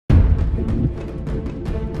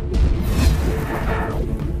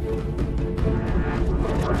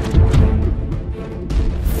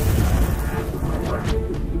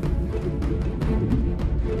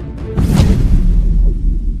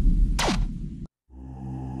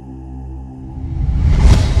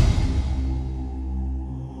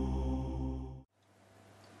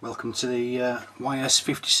welcome to the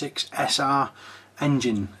YS56SR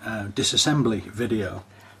engine disassembly video.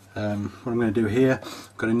 What I'm going to do here,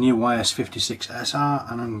 I've got a new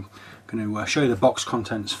YS56SR and I'm going to show you the box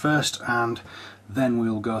contents first, and then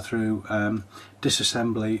we'll go through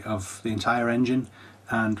disassembly of the entire engine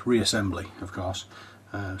and reassembly, of course,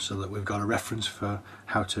 so that we've got a reference for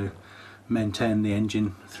how to maintain the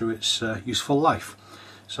engine through its useful life.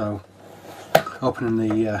 So, opening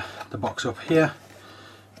the box up here,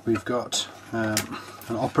 we've got an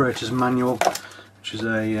operator's manual, which is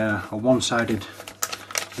a one-sided,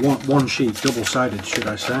 one sheet, double-sided should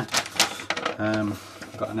I say.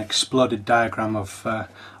 We've got an exploded diagram of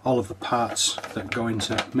all of the parts that go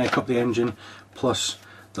into make up the engine, plus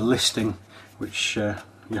the listing, which you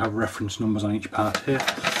have reference numbers on each part here.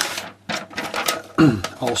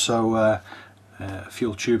 Also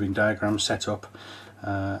fuel tubing diagram set up,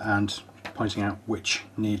 and pointing out which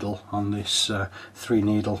needle on this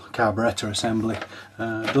 3-needle carburetor assembly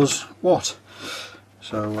does what.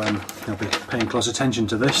 So I'll be paying close attention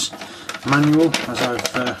to this manual, as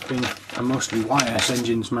I've been a mostly YS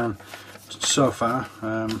engines man so far.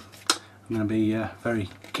 I'm going to be very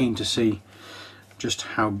keen to see just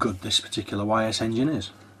how good this particular YS engine is.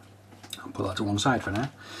 I'll put that to one side for now.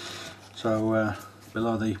 So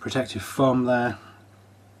below the protective foam there,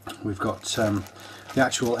 we've got the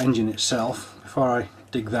actual engine itself. Before I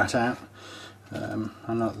dig that out,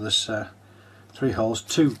 I know that there's 3 holes,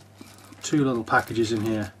 two little packages in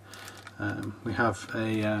here. We have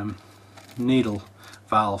a needle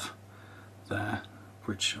valve there,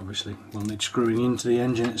 which obviously will need screwing into the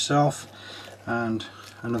engine itself, and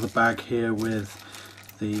another bag here with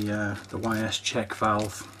the YS check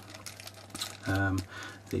valve,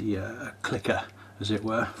 the clicker as it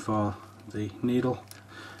were for the needle,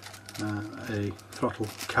 a throttle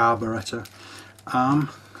carburetor arm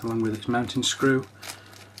along with its mounting screw,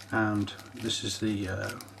 and this is the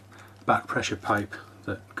back pressure pipe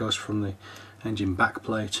that goes from the engine back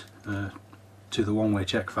plate to the one-way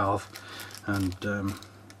check valve, and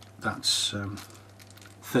that's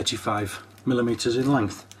 35mm in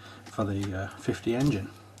length for the 50 engine.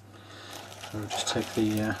 So we'll just take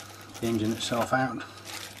the engine itself out and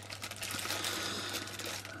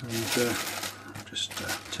just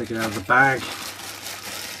take it out of the bag.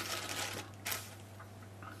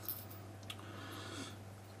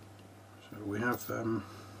 So we have a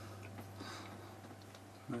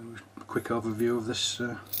quick overview of this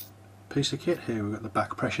piece of kit here. We've got the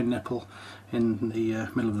back pressure nipple in the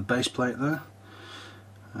middle of the base plate there.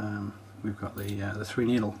 We've got the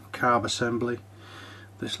 3-needle carb assembly.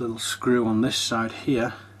 This little screw on this side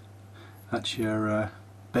here, that's your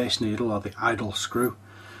base needle, or the idle screw,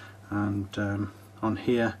 and on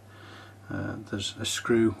here there's a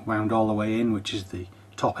screw wound all the way in, which is the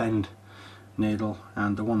top end needle,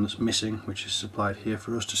 and the one that's missing, which is supplied here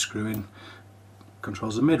for us to screw in,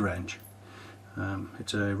 controls the mid-range.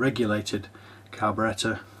 It's a regulated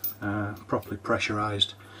carburetor, properly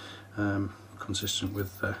pressurized, consistent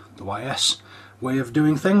with the YS way of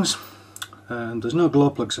doing things. And there's no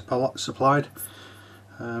glow plug supplied,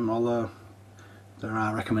 although there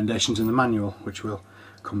are recommendations in the manual which we'll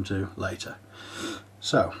come to later.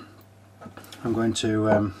 So I'm going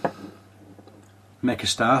to make a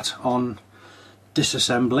start on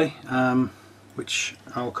disassembly, which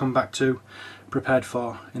I'll come back to prepared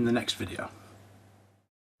for in the next video.